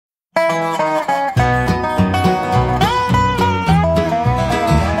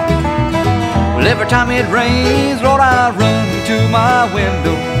Every time it rains, Lord, I run to my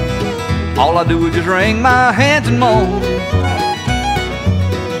window. All I do is just wring my hands and moan.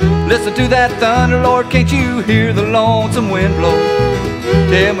 Listen to that thunder, Lord, can't you hear the lonesome wind blow?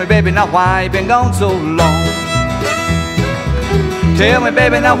 Tell me, baby, now why you been gone so long? Tell me,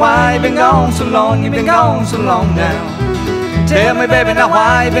 baby, now why you been gone so long? You been gone so long now. Tell me, baby, now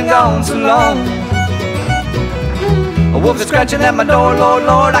why you been gone so long? A wolf is scratching at my door, Lord,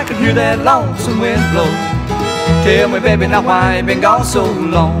 Lord, I can hear that lonesome wind blow. Tell me, baby, now why you been gone so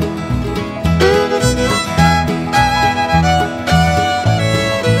long?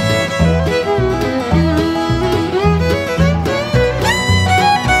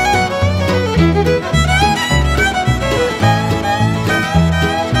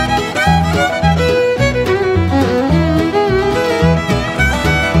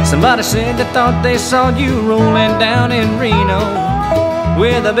 Somebody said they thought they saw you rolling down in Reno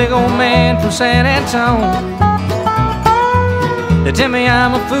with a big old man from San Antonio. They tell me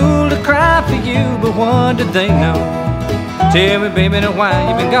I'm a fool to cry for you, but what did they know? Tell me, baby, now why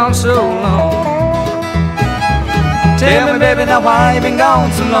you been gone so long? Tell me, baby, now why you been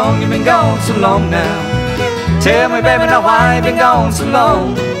gone so long? You been gone so long now. Tell me, baby, now why you been gone so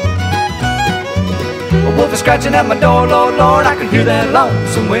long? A wolf is scratching at my door, Lord, Lord, I can hear that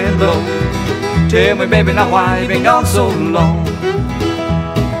lonesome wind blow. Tell me, baby, now why you been gone so long?